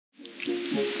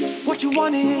What you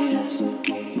want is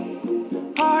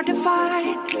hard to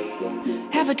find.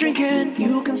 Have a drink and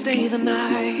you can stay the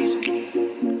night.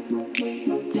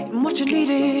 And what you need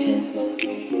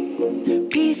is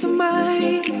peace of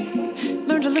mind.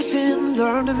 Learn to listen,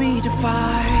 learn to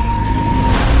redefine.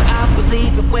 I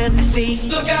believe it when I see.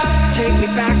 Look out. Take me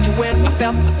back to when I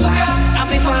felt the fire. I'll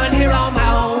be fine here on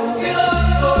my own.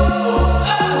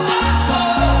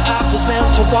 I was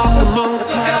meant to walk among the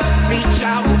clouds, reach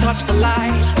out and touch the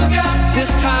light.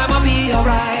 This time I'll be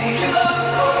alright.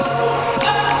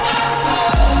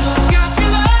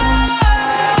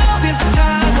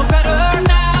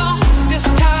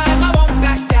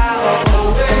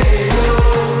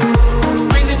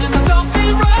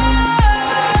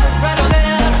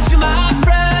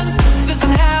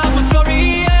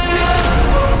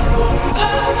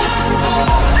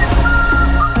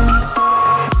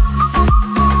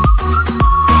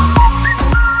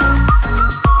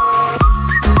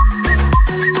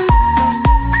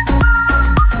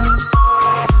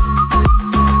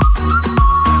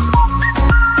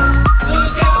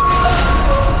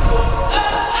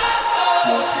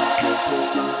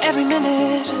 Every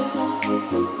minute,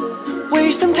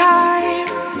 wasting time.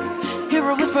 Hear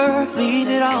a whisper, leave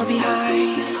it all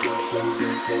behind.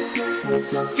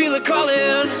 Feel it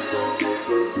calling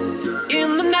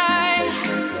in the night.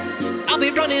 I'll be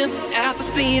running at the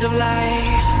speed of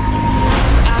light.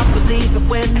 I believe it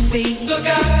when I see. Look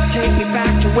out. Take me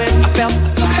back to when I felt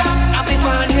the fire. I'll be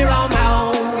fine here on my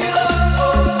own.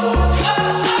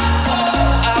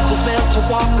 I was meant to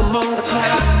walk among the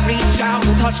clouds, reach out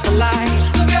and touch the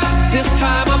light. This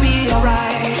time I'll be alright.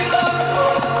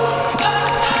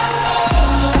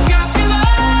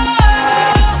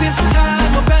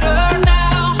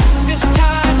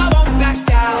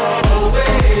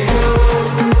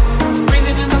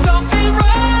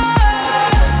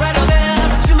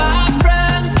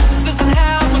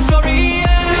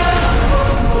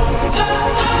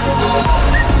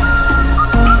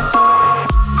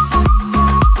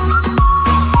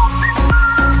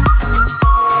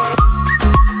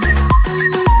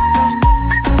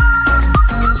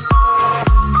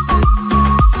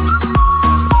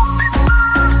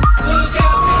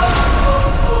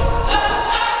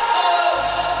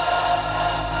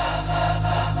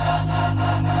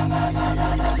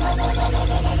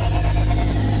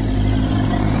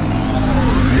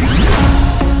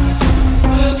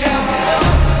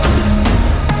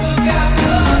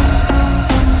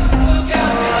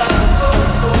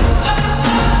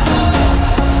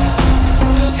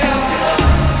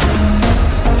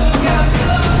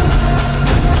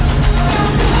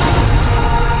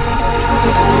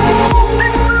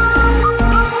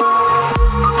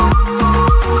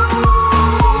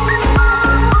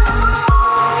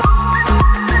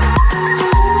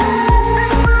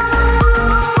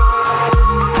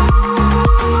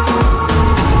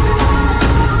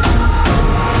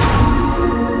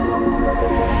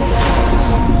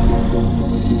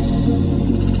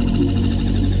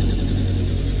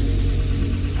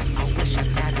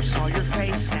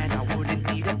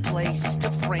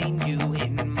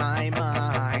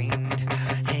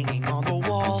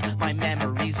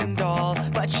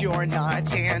 You're not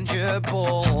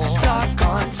tangible, stuck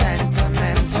on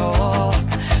sentimental,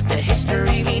 the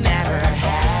history we never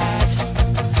had,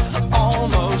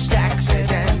 almost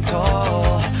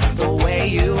accidental, the way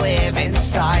you live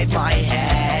inside my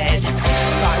head.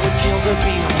 I would kill to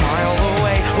be a mile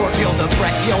away, or feel the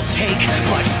breath you'll take,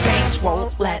 but fate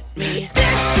won't let me.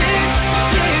 This is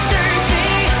me.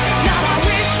 Now I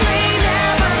wish we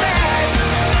never met.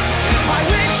 I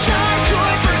wish I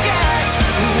could forget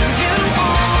who you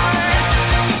are.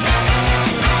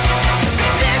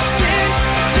 This is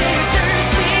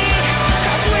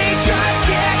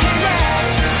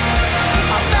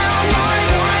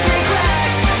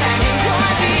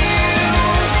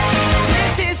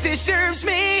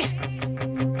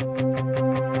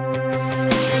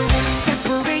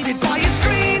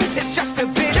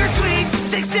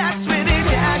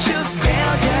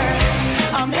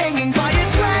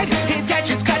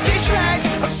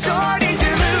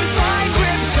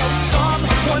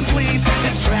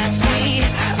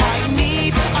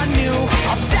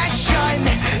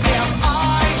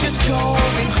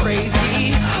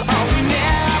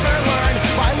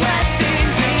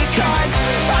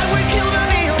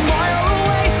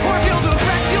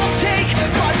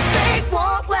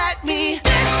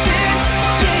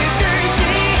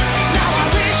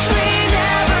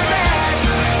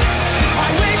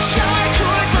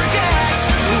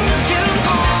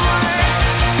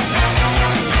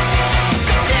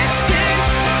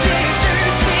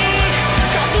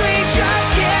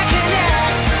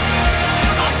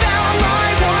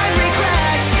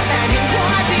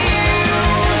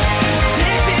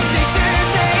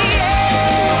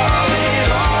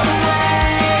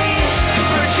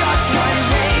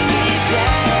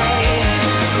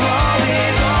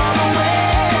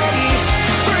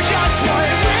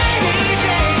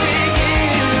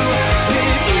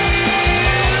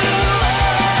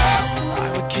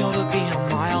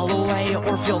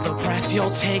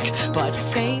take, but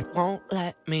fate won't let